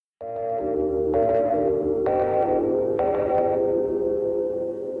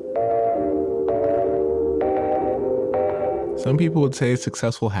Some people would say a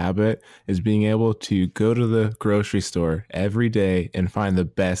successful habit is being able to go to the grocery store every day and find the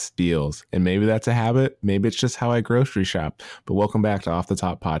best deals. And maybe that's a habit. Maybe it's just how I grocery shop. But welcome back to Off the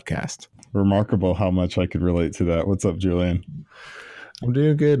Top Podcast. Remarkable how much I could relate to that. What's up, Julian? I'm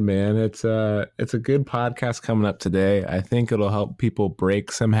doing good, man. It's a good podcast coming up today. I think it'll help people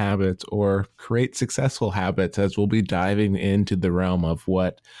break some habits or create successful habits, as we'll be diving into the realm of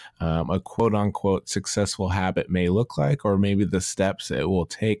what a quote unquote successful habit may look like, or maybe the steps it will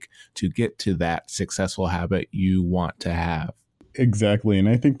take to get to that successful habit you want to have. Exactly. And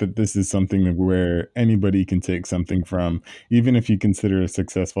I think that this is something where anybody can take something from, even if you consider a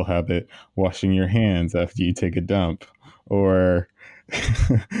successful habit, washing your hands after you take a dump, or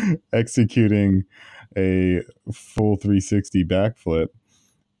executing a full 360 backflip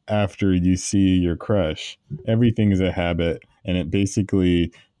after you see your crush. Everything is a habit, and it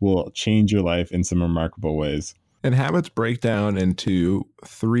basically will change your life in some remarkable ways. And habits break down into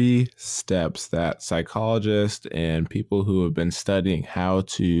 3 steps that psychologists and people who have been studying how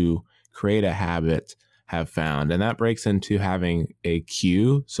to create a habit have found. And that breaks into having a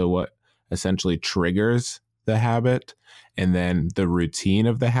cue, so what essentially triggers the habit, and then the routine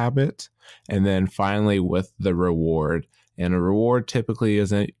of the habit, and then finally with the reward. And a reward typically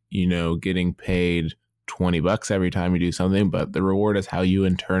isn't, getting paid $20 every time you do something, but the reward is how you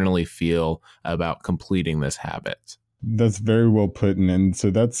internally feel about completing this habit. That's very well put in. And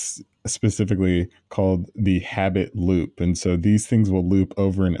so that's specifically called the habit loop. And so these things will loop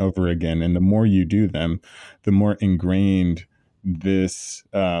over and over again. And the more you do them, the more ingrained this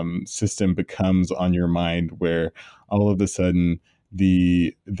system becomes on your mind, where all of a sudden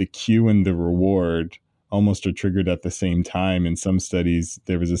the cue and the reward almost are triggered at the same time. In some studies,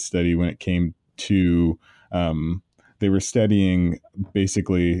 there was a study when it came to they were studying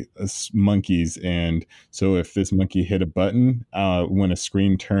basically monkeys. And so if this monkey hit a button, when a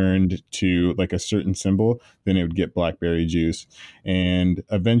screen turned to like a certain symbol, then it would get blackberry juice. And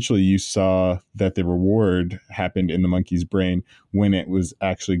eventually you saw that the reward happened in the monkey's brain when it was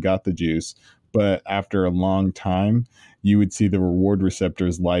actually got the juice. But after a long time, you would see the reward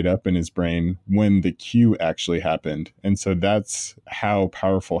receptors light up in his brain when the cue actually happened. And so that's how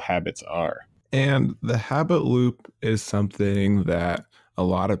powerful habits are. And the habit loop is something that a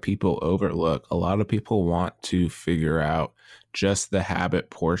lot of people overlook. A lot of people want to figure out just the habit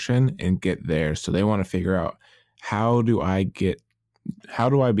portion and get there. So they want to figure out, how do I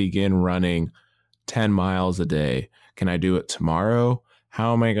begin running 10 miles a day? Can I do it tomorrow?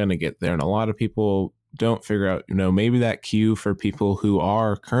 How am I going to get there? And a lot of people don't figure out, maybe that cue for people who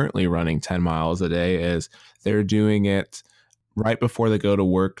are currently running 10 miles a day is they're doing it right before they go to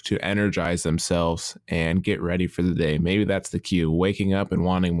work to energize themselves and get ready for the day. Maybe that's the cue, waking up and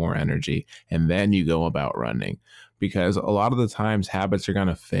wanting more energy. And then you go about running, because a lot of the times habits are going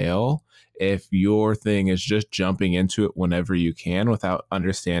to fail if your thing is just jumping into it whenever you can without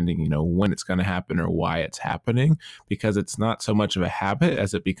understanding, when it's going to happen or why it's happening, because it's not so much of a habit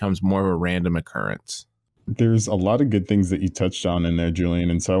as it becomes more of a random occurrence. There's a lot of good things that you touched on in there,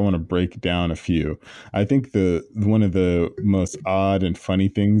 Julian, and so I want to break down a few. I think one of the most odd and funny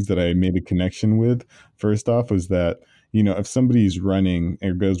things that I made a connection with, first off, was that, if somebody's running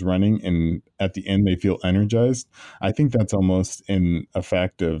or goes running and at the end they feel energized, I think that's almost an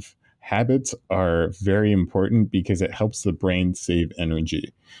effect of habits are very important, because it helps the brain save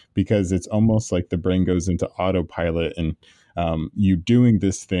energy, because it's almost like the brain goes into autopilot, and you doing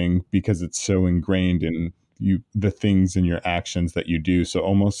this thing because it's so ingrained in the things and your actions that you do. So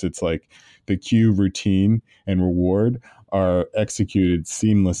almost it's like the cue, routine, and reward are executed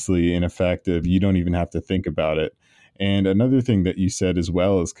seamlessly and effective. You don't even have to think about it. And another thing that you said as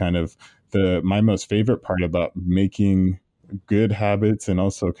well is kind of my most favorite part about making good habits and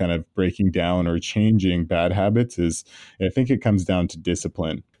also kind of breaking down or changing bad habits is, I think it comes down to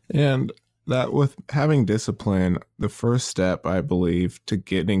discipline. And that with having discipline, the first step, I believe, to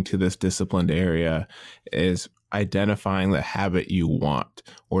getting to this disciplined area is identifying the habit you want,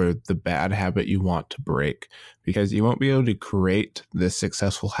 or the bad habit you want to break, because you won't be able to create this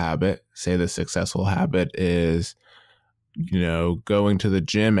successful habit. Say the successful habit is, going to the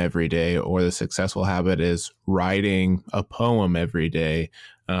gym every day, or the successful habit is writing a poem every day.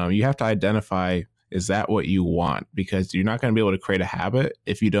 You have to identify, is that what you want? Because you're not going to be able to create a habit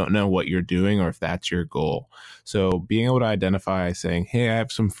if you don't know what you're doing or if that's your goal. So being able to identify, saying, hey, I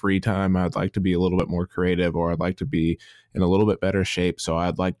have some free time, I'd like to be a little bit more creative, or I'd like to be in a little bit better shape. So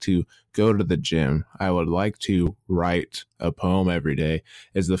I'd like to go to the gym. I would like to write a poem every day,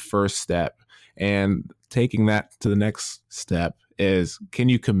 is the first step. And taking that to the next step is, can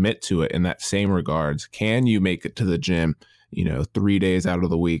you commit to it in that same regards? Can you make it to the gym 3 days out of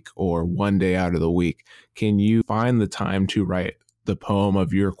the week or 1 day out of the week? Can you find the time to write the poem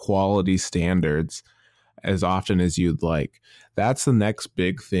of your quality standards as often as you'd like? That's the next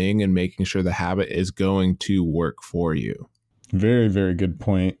big thing in making sure the habit is going to work for you. Very, very good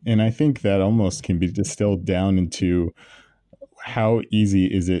point. And I think that almost can be distilled down into how easy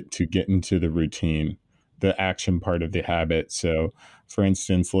is it to get into the routine, the action part of the habit. So, for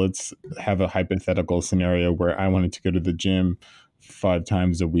instance, let's have a hypothetical scenario where I wanted to go to the gym 5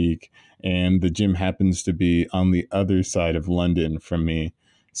 times a week, and the gym happens to be on the other side of London from me.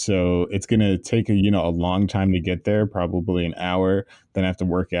 So it's going to take a long time to get there, probably an hour. Then I have to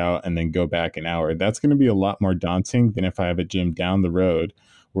work out and then go back an hour. That's going to be a lot more daunting than if I have a gym down the road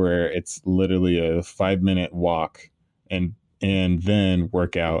where it's literally a 5 minute walk and then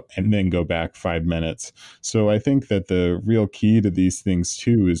work out and then go back 5 minutes. So I think that the real key to these things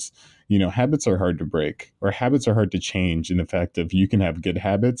too is, habits are hard to break, or habits are hard to change, in the fact of you can have good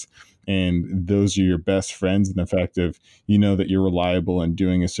habits and those are your best friends, in the fact of that you're reliable in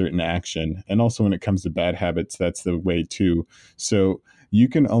doing a certain action. And also when it comes to bad habits, that's the way too. So you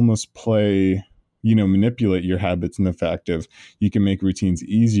can almost manipulate your habits, in the fact of you can make routines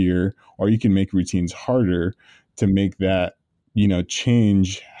easier or you can make routines harder to make that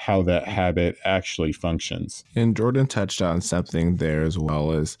change how that habit actually functions. And Jordan touched on something there as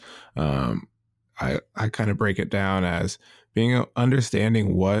well as I kind of break it down as being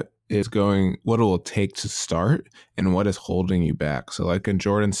understanding what it will take to start and what is holding you back. So like in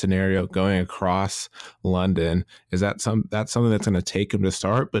Jordan's scenario, going across London, that's something that's going to take him to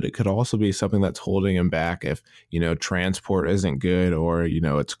start, but it could also be something that's holding him back if, transport isn't good, or,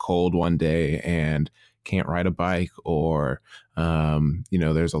 it's cold one day and can't ride a bike, or,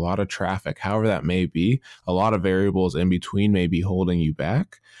 there's a lot of traffic. However that may be, a lot of variables in between may be holding you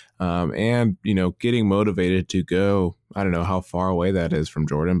back. And, getting motivated to go, I don't know how far away that is from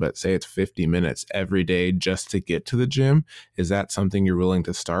Jordan, but say it's 50 minutes every day just to get to the gym. Is that something you're willing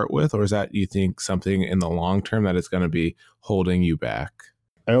to start with? Or is that, you think, something in the long term that is going to be holding you back?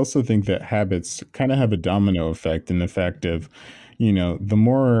 I also think that habits kind of have a domino effect, in the fact of, the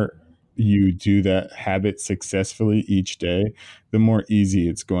more you do that habit successfully each day, the more easy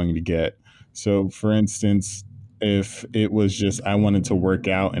it's going to get. So, for instance, if it was just I wanted to work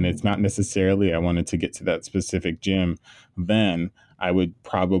out and it's not necessarily I wanted to get to that specific gym, then I would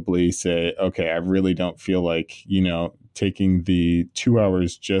probably say, okay, I really don't feel like, taking the 2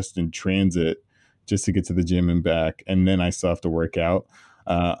 hours just in transit just to get to the gym and back, and then I still have to work out.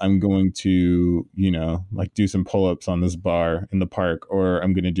 I'm going to, like do some pull ups on this bar in the park, or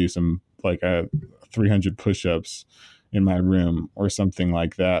I'm going to do some 300 push ups in my room or something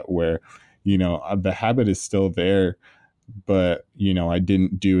like that, where, the habit is still there, but, I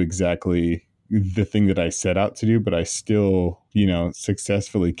didn't do exactly the thing that I set out to do, but I still,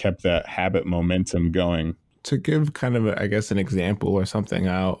 successfully kept that habit momentum going. To give kind of, I guess, an example or something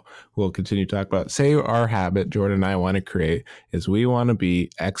we'll continue to talk about. Say our habit, Jordan and I want to create, is we want to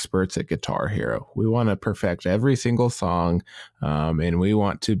be experts at Guitar Hero. We want to perfect every single song, and we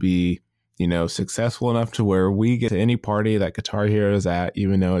want to be, successful enough to where we get to any party that Guitar Hero is at,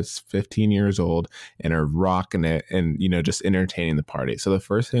 even though it's 15 years old, and are rocking it and, just entertaining the party. So the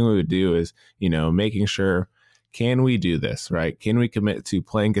first thing we would do is, making sure, can we do this, right? Can we commit to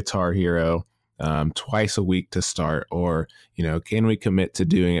playing Guitar Hero twice a week to start? Or, can we commit to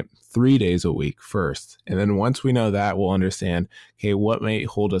doing it 3 days a week first? And then once we know that, we'll understand, okay, what may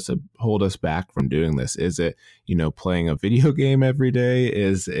hold us back from doing this? Is it, playing a video game every day?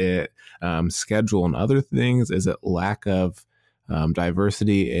 Is it schedule and other things? Is it lack of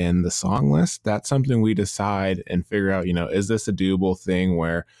diversity in the song list? That's something we decide and figure out, is this a doable thing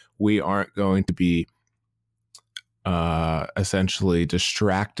where we aren't going to be essentially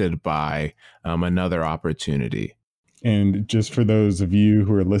distracted by another opportunity. And just for those of you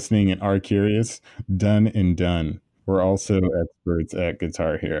who are listening and are curious, done and done. We're also experts at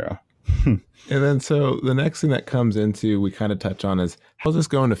Guitar Hero. And then so the next thing that comes into, we kind of touch on, is how's this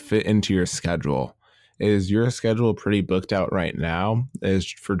going to fit into your schedule? Is your schedule pretty booked out right now?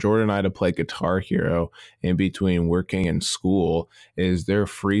 Is for Jordan and I to play Guitar Hero in between working and school, is there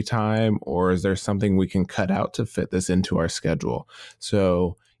free time, or is there something we can cut out to fit this into our schedule?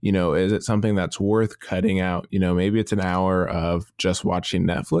 So, is it something that's worth cutting out? Maybe it's an hour of just watching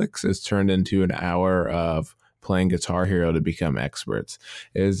Netflix is turned into an hour of playing Guitar Hero to become experts.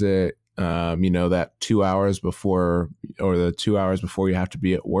 Is it that 2 hours before, or the 2 hours before you have to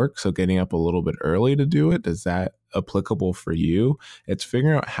be at work, so getting up a little bit early to do it? Is that applicable for you? It's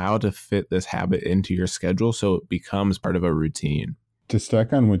figuring out how to fit this habit into your schedule so it becomes part of a routine. To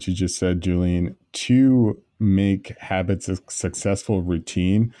stack on what you just said, Julian, 2 make habits a successful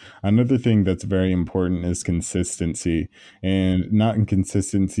routine, another thing that's very important is consistency, and not in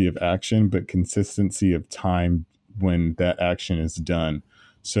consistency of action, but consistency of time when that action is done.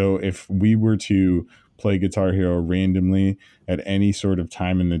 So if we were to play Guitar Hero randomly at any sort of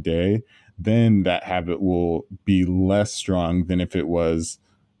time in the day, then that habit will be less strong than if it was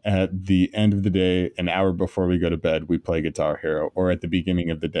at the end of the day, an hour before we go to bed, we play Guitar Hero, or at the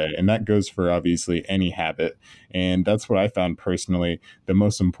beginning of the day. And that goes for obviously any habit. And that's what I found personally. The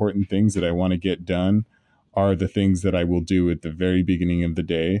most important things that I want to get done are the things that I will do at the very beginning of the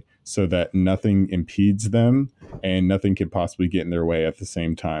day so that nothing impedes them and nothing can possibly get in their way at the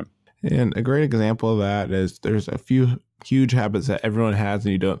same time. And a great example of that is there's a few huge habits that everyone has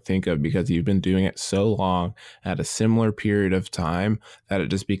and you don't think of because you've been doing it so long at a similar period of time that it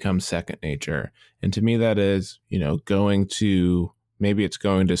just becomes second nature. And to me, that is, going to, maybe it's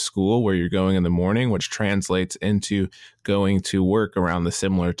going to school where you're going in the morning, which translates into going to work around the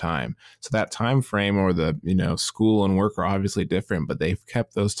similar time. So that time frame, or the, school and work are obviously different, but they've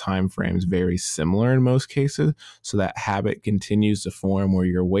kept those time frames very similar in most cases. So that habit continues to form where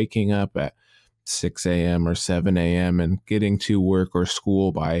you're waking up at 6 a.m. or 7 a.m. and getting to work or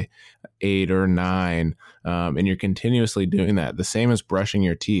school by 8 or 9. And you're continuously doing that. The same as brushing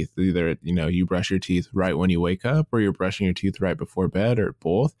your teeth. Either, you brush your teeth right when you wake up or you're brushing your teeth right before bed, or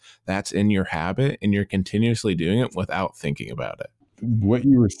both. That's in your habit and you're continuously doing it without thinking about it. What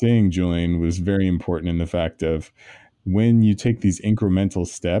you were saying, Julian, was very important in the fact of when you take these incremental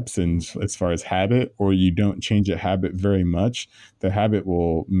steps, and as far as habit, or you don't change a habit very much, the habit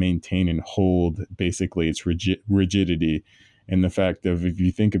will maintain and hold basically its rigidity. And the fact of, if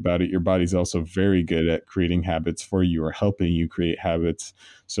you think about it, your body's also very good at creating habits for you or helping you create habits.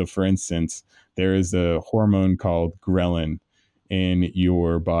 So for instance, there is a hormone called ghrelin in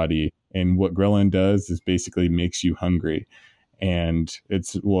your body. And what ghrelin does is basically makes you hungry. And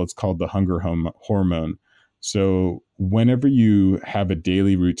it's called the hormone. So whenever you have a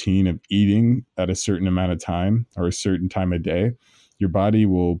daily routine of eating at a certain amount of time or a certain time of day, your body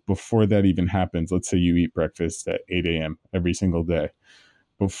will, before that even happens, let's say you eat breakfast at 8 a.m. every single day.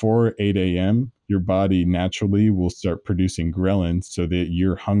 Before 8 a.m., your body naturally will start producing ghrelin so that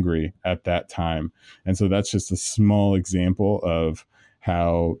you're hungry at that time. And so that's just a small example of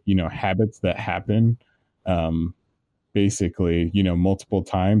how, habits that happen basically, multiple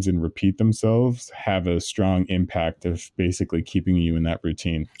times and repeat themselves have a strong impact of basically keeping you in that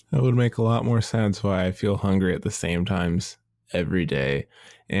routine. That would make a lot more sense why I feel hungry at the same times every day.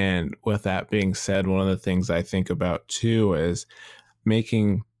 And with that being said, one of the things I think about too is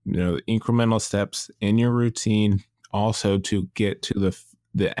making, incremental steps in your routine also to get to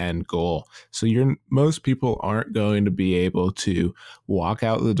the end goal. So most people aren't going to be able to walk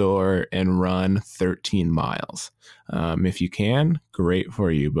out the door and run 13 miles. If you can, great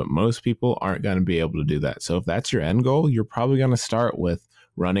for you, but most people aren't going to be able to do that. So if that's your end goal, you're probably going to start with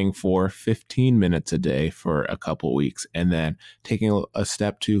running for 15 minutes a day for a couple weeks, and then taking a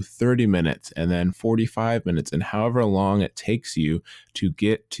step to 30 minutes, and then 45 minutes, and however long it takes you to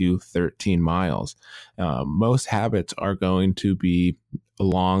get to 13 miles. Most habits are going to be a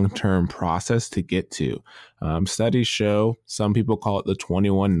long-term process to get to. Studies show, some people call it the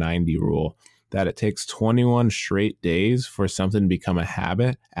 2190 rule, that it takes 21 straight days for something to become a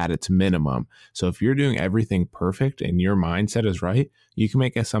habit at its minimum. So if you're doing everything perfect and your mindset is right, you can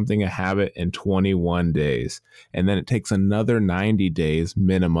make something a habit in 21 days. And then it takes another 90 days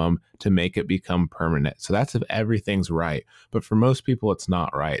minimum to make it become permanent. So that's if everything's right. But for most people, it's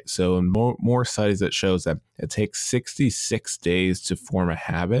not right. So in more studies, that shows that it takes 66 days to form a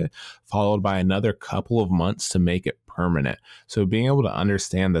habit, followed by another couple of months to make it permanent. So being able to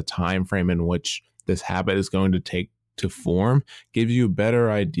understand the time frame in which this habit is going to take to form gives you a better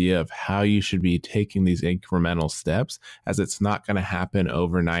idea of how you should be taking these incremental steps, as it's not going to happen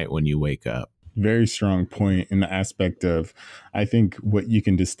overnight when you wake up. Very strong point in the aspect of, I think what you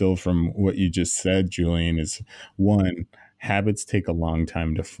can distill from what you just said, Julian, is one, habits take a long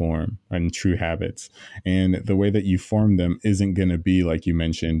time to form, and true habits. And the way that you form them isn't going to be, like you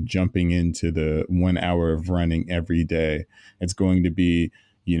mentioned, jumping into the 1 hour of running every day. It's going to be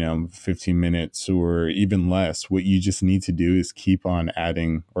 15 minutes or even less. What you just need to do is keep on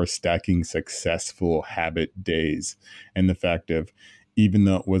adding or stacking successful habit days. And the fact of, even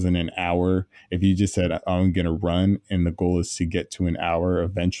though it wasn't an hour, if you just said, I'm going to run, and the goal is to get to an hour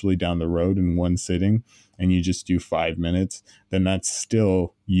eventually down the road in one sitting, and you just do 5 minutes, then that's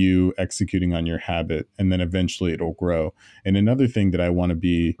still you executing on your habit. And then eventually it'll grow. And another thing that I want to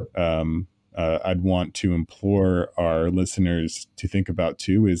be, I'd want to implore our listeners to think about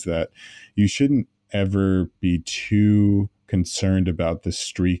too, is that you shouldn't ever be too concerned about the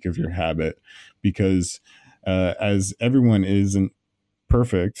streak of your habit, because as everyone isn't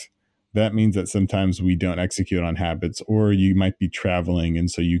perfect, that means that sometimes we don't execute on habits, or you might be traveling and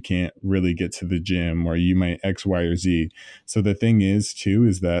so you can't really get to the gym, or you might X, Y, or Z. So the thing is, too,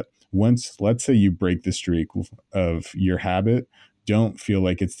 is that once, let's say you break the streak of your habit, don't feel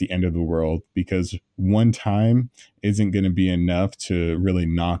like it's the end of the world, because one time isn't going to be enough to really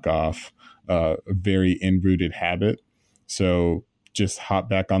knock off a very inrooted habit. So just hop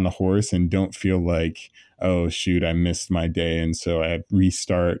back on the horse and don't feel like, oh shoot, I missed my day, and so I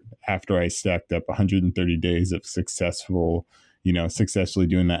restart after I stacked up 130 days of successfully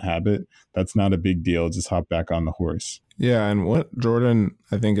doing that habit. That's not a big deal. Just hop back on the horse. Yeah, and what Jordan,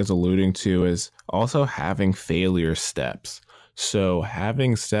 I think, is alluding to is also having failure steps. So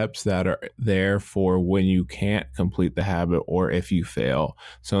having steps that are there for when you can't complete the habit or if you fail.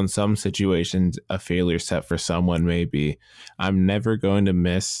 So in some situations, a failure step for someone may be, I'm never going to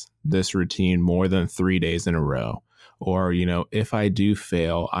miss this routine more than 3 days in a row. Or, if I do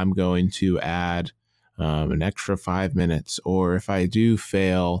fail, I'm going to add an extra 5 minutes. Or if I do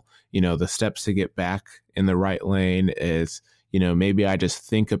fail, the steps to get back in the right lane is, maybe I just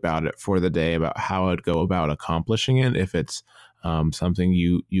think about it for the day about how I'd go about accomplishing it. If it's something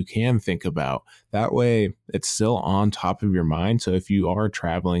you can think about, that way it's still on top of your mind. So if you are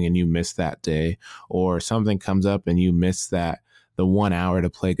traveling and you miss that day, or something comes up and you miss the 1 hour to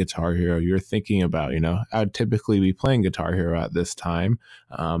play Guitar Hero, you're thinking about, I'd typically be playing Guitar Hero at this time.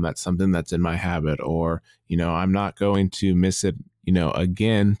 That's something that's in my habit, or, I'm not going to miss it,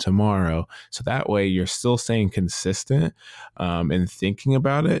 again tomorrow. So that way you're still staying consistent and thinking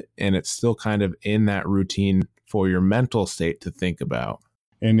about it. And it's still kind of in that routine for your mental state to think about.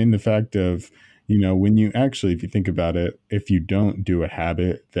 And in the fact of, when you actually, if you think about it, if you don't do a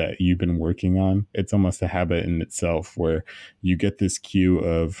habit that you've been working on, it's almost a habit in itself, where you get this cue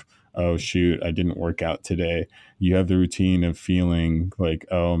of, oh shoot, I didn't work out today. You have the routine of feeling like,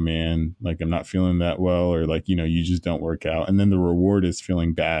 oh man, like I'm not feeling that well, or like, you just don't work out. And then the reward is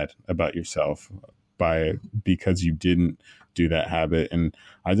feeling bad about yourself because you didn't do that habit. And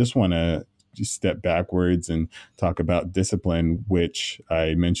I just want to just step backwards and talk about discipline, which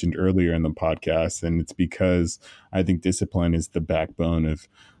I mentioned earlier in the podcast. And it's because I think discipline is the backbone of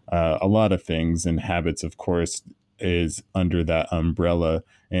a lot of things, and habits, of course, is under that umbrella.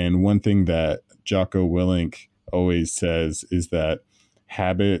 And one thing that Jocko Willink always says is that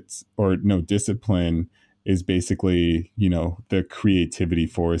discipline is basically, the creativity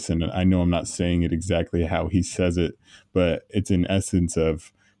force. And I know I'm not saying it exactly how he says it, but it's in essence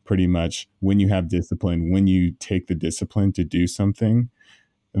of pretty much, when you have discipline, when you take the discipline to do something,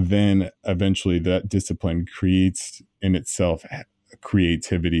 then eventually that discipline creates in itself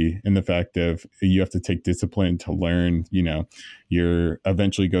creativity. And the fact of, you have to take discipline to learn, you're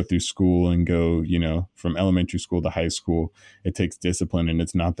eventually go through school and go, from elementary school to high school, it takes discipline and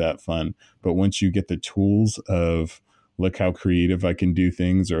it's not that fun. But once you get the tools of, look how creative I can do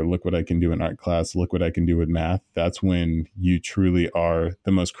things, or look what I can do in art class, look what I can do with math, that's when you truly are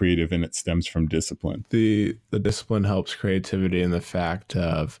the most creative, and it stems from discipline. The discipline helps creativity in the fact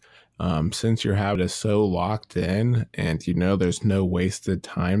of, since your habit is so locked in and there's no wasted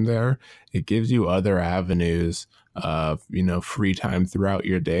time there, it gives you other avenues of free time throughout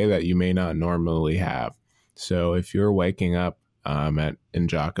your day that you may not normally have. So if you're waking up in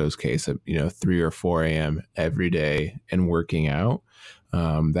Jocko's case at 3 or 4 a.m. every day and working out,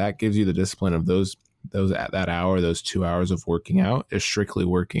 that gives you the discipline of those at that hour, those 2 hours of working out is strictly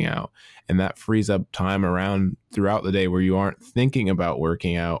working out. And that frees up time around throughout the day where you aren't thinking about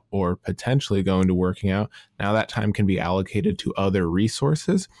working out or potentially going to working out. Now that time can be allocated to other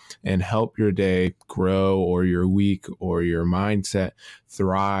resources and help your day grow, or your week or your mindset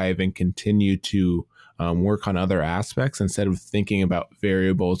thrive and continue to work on other aspects, instead of thinking about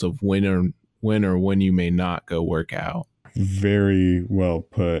variables of when or when you may not go work out. Very well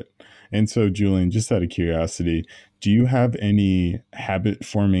put. And so, Julian, just out of curiosity, do you have any habit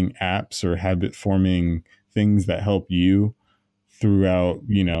forming apps or habit forming things that help you throughout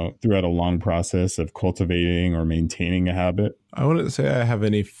a long process of cultivating or maintaining a habit? I wouldn't say I have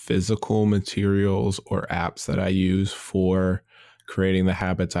any physical materials or apps that I use for creating the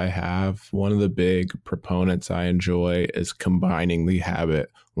habits I have. One of the big proponents I enjoy is combining the habit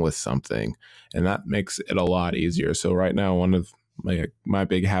with something, and that makes it a lot easier. So right now, one of my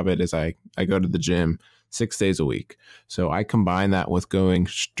big habit is I go to the gym 6 days a week. So I combine that with going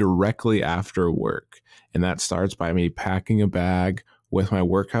directly after work. And that starts by me packing a bag with my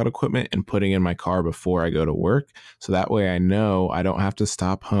workout equipment and putting in my car before I go to work. So that way I know I don't have to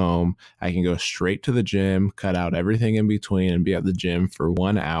stop home. I can go straight to the gym, cut out everything in between, and be at the gym for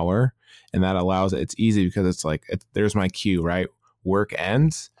 1 hour. And that allows it's easy because it's like, there's my cue, right? Work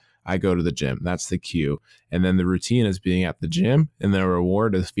ends, I go to the gym. That's the cue. And then the routine is being at the gym, and the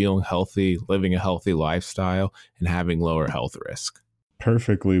reward is feeling healthy, living a healthy lifestyle, and having lower health risk.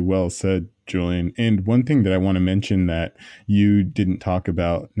 Perfectly well said, Julian. And one thing that I want to mention that you didn't talk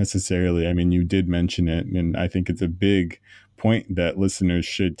about necessarily, I mean, you did mention it, and I think it's a big point that listeners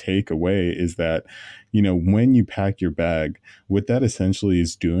should take away is that, when you pack your bag, what that essentially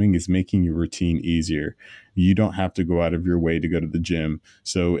is doing is making your routine easier. You don't have to go out of your way to go to the gym.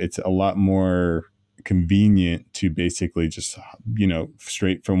 So it's a lot more convenient to basically just,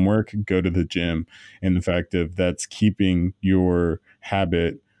 straight from work, go to the gym. And the fact of that's keeping your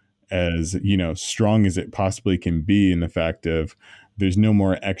habit as, strong as it possibly can be, in the fact of there's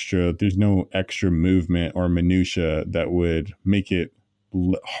no extra movement or minutia that would make it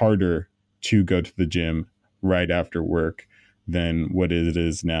harder to go to the gym right after work than what it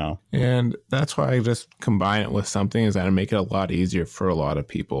is now. And that's why I just combine it with something is that I make it a lot easier for a lot of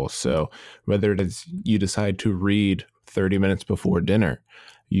people. So whether it is you decide to read 30 minutes before dinner,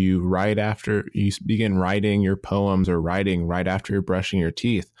 you write after you begin writing your poems, or writing right after you're brushing your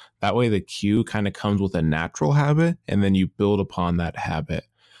teeth. That way the cue kind of comes with a natural habit, and then you build upon that habit.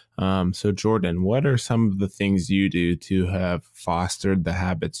 So Jordan, what are some of the things you do to have fostered the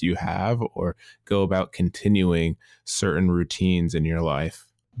habits you have, or go about continuing certain routines in your life?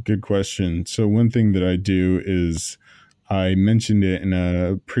 Good question. So one thing that I do is, I mentioned it in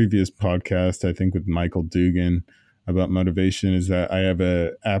a previous podcast, I think with Michael Dugan, about motivation, is that I have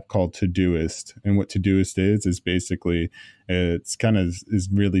a app called Todoist. And what Todoist is basically, it's kind of is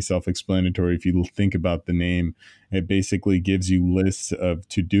really self-explanatory if you think about the name. It basically gives you lists of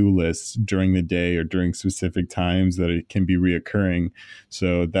to-do lists during the day or during specific times that it can be reoccurring.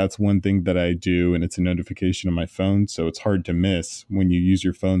 So that's one thing that I do, and it's a notification on my phone, so it's hard to miss when you use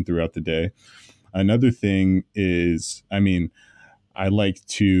your phone throughout the day. Another thing is, I like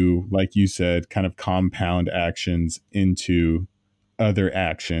to, like you said, kind of compound actions into other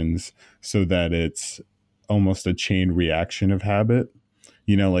actions so that it's almost a chain reaction of habit.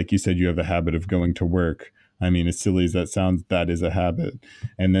 Like you said, you have a habit of going to work. As silly as that sounds, that is a habit.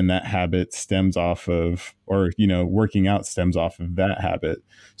 And then that habit stems off of, or, working out stems off of that habit.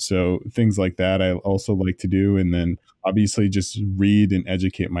 So things like that I also like to do. And then obviously just read and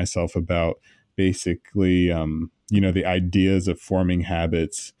educate myself about basically, the ideas of forming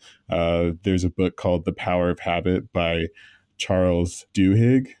habits. There's a book called The Power of Habit by Charles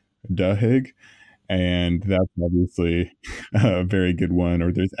Duhigg, and that's obviously a very good one.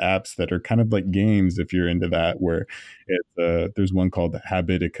 Or there's apps that are kind of like games, if you're into that, where there's one called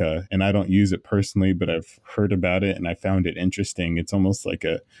Habitica, and I don't use it personally, but I've heard about it and I found it interesting. It's almost like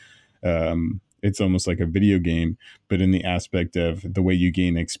a video game, but in the aspect of the way you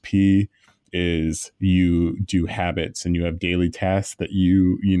gain XP is you do habits, and you have daily tasks that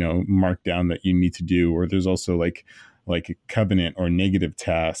you mark down that you need to do. Or there's also like covenant or negative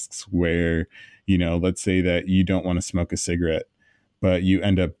tasks where, let's say that you don't want to smoke a cigarette, but you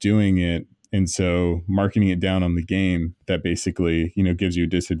end up doing it. And so marking it down on the game, that basically, gives you a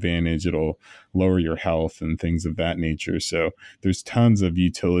disadvantage. It'll lower your health and things of that nature. So there's tons of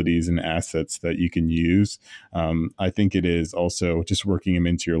utilities and assets that you can use. I think it is also just working them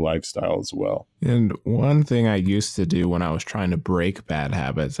into your lifestyle as well. And one thing I used to do when I was trying to break bad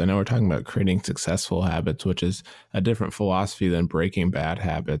habits, I know we're talking about creating successful habits, which is a different philosophy than breaking bad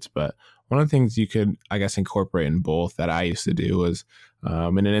habits. But one of the things you could, I guess, incorporate in both that I used to do was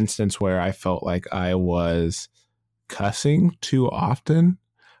in an instance where I felt like I was cussing too often,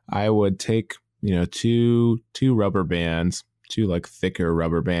 I would take, two rubber bands, two like thicker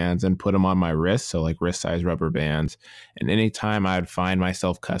rubber bands, and put them on my wrist. So like wrist size rubber bands. And anytime I'd find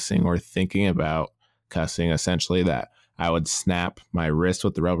myself cussing or thinking about cussing, essentially that I would snap my wrist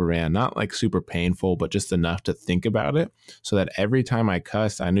with the rubber band, not like super painful, but just enough to think about it, so that every time I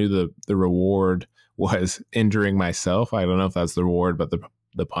cussed, I knew the reward was injuring myself. I don't know if that's the reward, but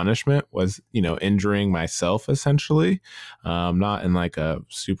the punishment was, injuring myself essentially, not in like a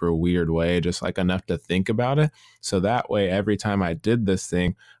super weird way, just like enough to think about it. So that way, every time I did this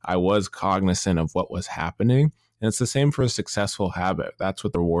thing, I was cognizant of what was happening. And it's the same for a successful habit. That's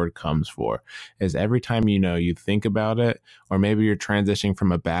what the reward comes for, is every time, you think about it, or maybe you're transitioning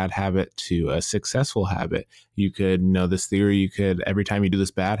from a bad habit to a successful habit. You could, this theory, every time you do this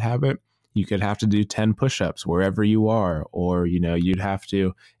bad habit, you could have to do 10 push-ups wherever you are, or, you'd have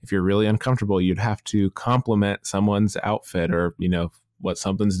to, if you're really uncomfortable, you'd have to compliment someone's outfit or, what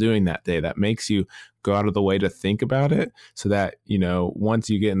something's doing that day. That makes you go out of the way to think about it so that, once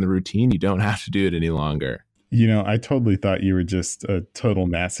you get in the routine, you don't have to do it any longer. I totally thought you were just a total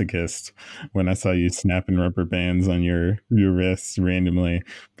masochist when I saw you snapping rubber bands on your wrists randomly,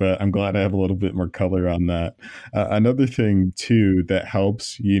 but I'm glad I have a little bit more color on that. Another thing too that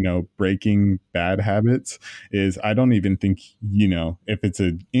helps, breaking bad habits is I don't even think, if it's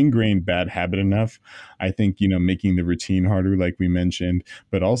an ingrained bad habit enough, I think, making the routine harder, like we mentioned,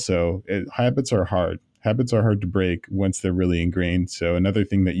 but also habits are hard. Habits are hard to break once they're really ingrained. So another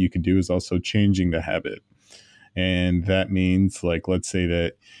thing that you could do is also changing the habit. And that means, like, let's say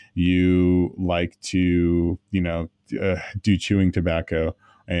that you like to, do chewing tobacco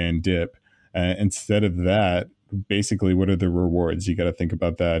and dip. Instead of that, basically, what are the rewards? You got to think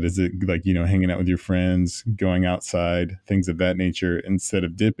about that. Is it like, hanging out with your friends, going outside, things of that nature? Instead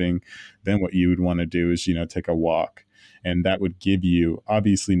of dipping, then what you would want to do is, take a walk. And that would give you,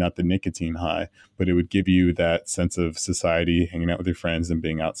 obviously not the nicotine high, but it would give you that sense of society, hanging out with your friends and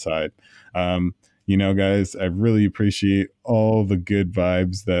being outside. Guys, I really appreciate all the good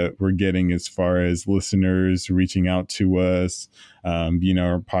vibes that we're getting as far as listeners reaching out to us. Our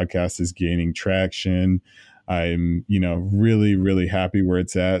podcast is gaining traction. I'm, really, really happy where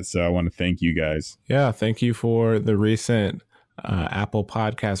it's at. So I want to thank you guys. Yeah, thank you for the recent Apple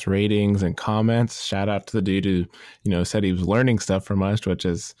Podcast ratings and comments. Shout out to the dude who, said he was learning stuff from us, which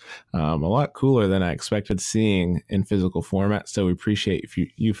is a lot cooler than I expected seeing in physical format. So we appreciate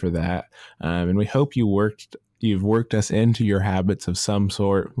you for that. And we hope you've worked us into your habits of some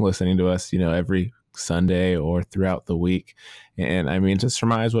sort, listening to us, every Sunday or throughout the week. And I mean, to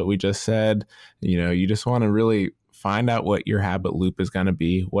surmise what we just said, you just want to really find out what your habit loop is going to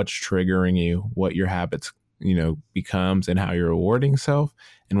be, what's triggering you, what your habits becomes, and how you're rewarding yourself.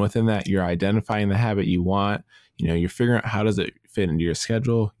 And within that, you're identifying the habit you want. You're figuring out how does it fit into your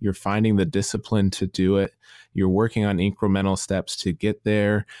schedule. You're finding the discipline to do it. You're working on incremental steps to get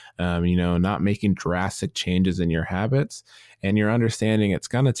there, not making drastic changes in your habits. And you're understanding it's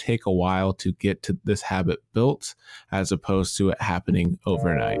going to take a while to get to this habit built as opposed to it happening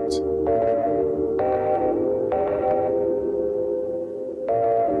overnight.